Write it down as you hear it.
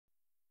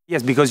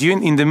Yes, because you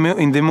in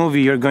the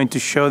movie you're going to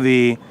show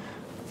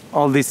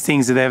all these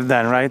things that I've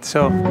done, right?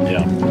 So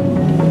Yeah.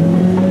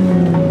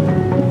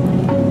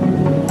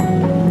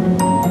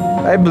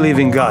 I believe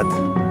in God.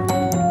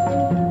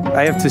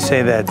 I have to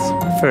say that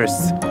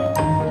first.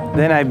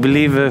 Then I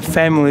believe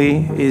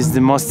family is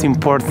the most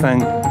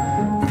important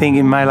thing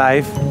in my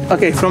life.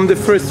 Okay, from the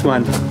first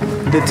one.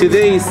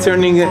 Today is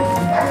turning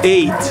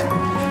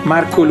 8.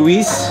 Marco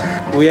Luis.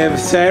 We have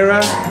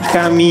Sarah,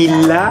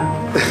 Camilla.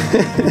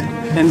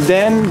 And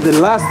then the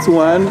last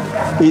one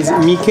is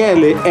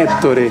Michele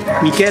Ettore.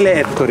 Michele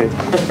Ettore.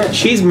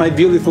 She's my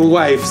beautiful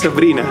wife,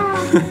 Sabrina.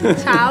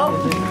 Ciao.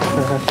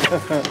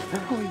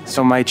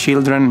 So my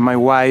children, my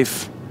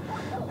wife,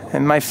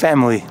 and my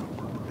family.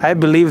 I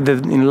believe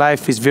that in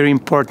life it's very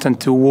important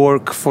to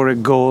work for a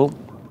goal.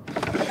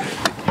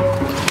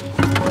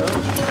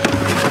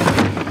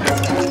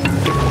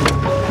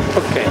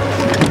 Okay.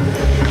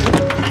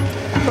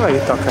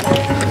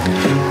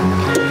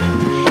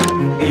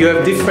 You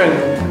have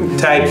different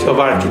types of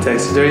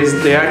architects. There is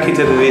the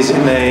architect that is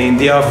in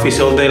the office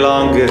all day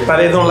long, but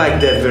I don't like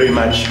that very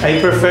much. I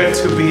prefer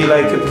to be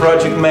like a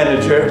project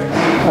manager.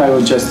 I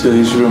will just do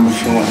this room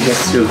if you want,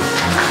 just to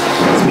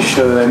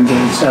show that I'm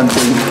doing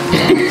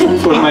something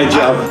for my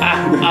job.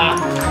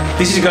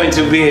 This is going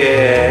to be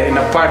an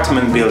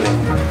apartment building.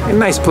 A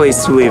nice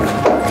place to live.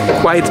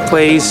 Quiet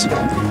place.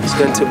 It's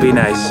going to be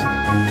nice.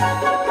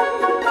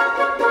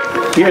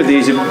 Here there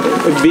is a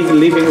big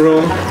living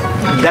room,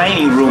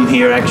 dining room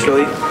here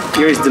actually.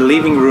 Here is the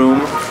living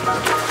room,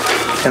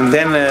 and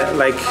then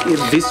like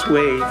this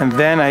way. And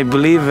then I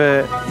believe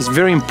it's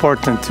very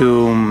important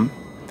to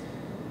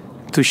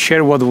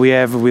share what we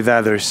have with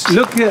others.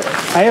 Look,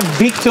 I have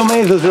big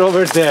tomatoes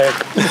over there.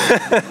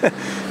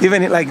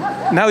 Even like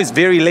now it's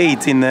very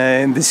late in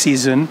the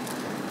season,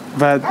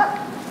 but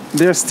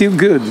they're still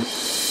good.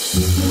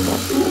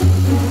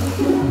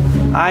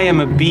 I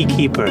am a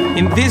beekeeper.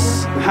 In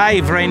this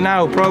hive right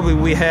now, probably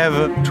we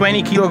have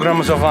 20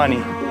 kilograms of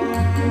honey.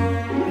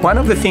 One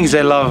of the things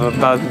I love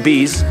about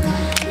bees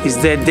is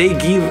that they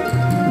give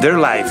their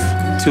life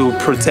to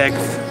protect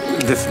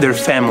their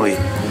family.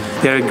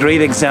 They're a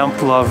great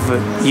example of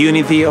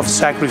unity, of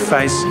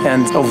sacrifice,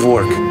 and of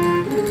work.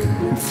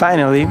 And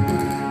finally,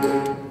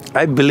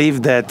 I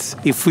believe that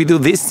if we do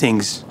these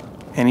things,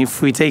 and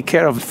if we take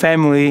care of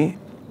family,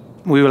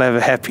 we will have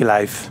a happy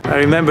life. I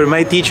remember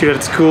my teacher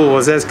at school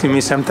was asking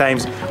me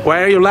sometimes,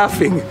 "Why are you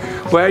laughing?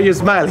 Why are you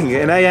smiling?"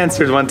 And I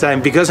answered one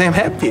time, "Because I'm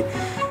happy.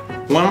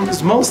 One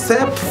small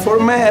step for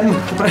man."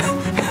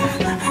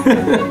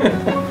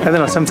 I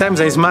don't know, sometimes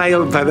I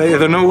smile, but I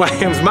don't know why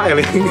I'm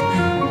smiling.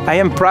 I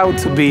am proud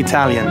to be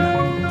Italian.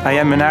 I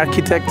am an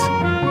architect,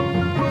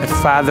 a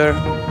father,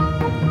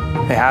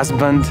 a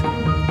husband.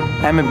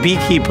 I'm a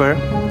beekeeper.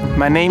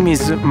 My name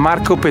is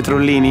Marco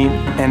Petrolini,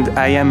 and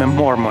I am a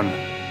Mormon.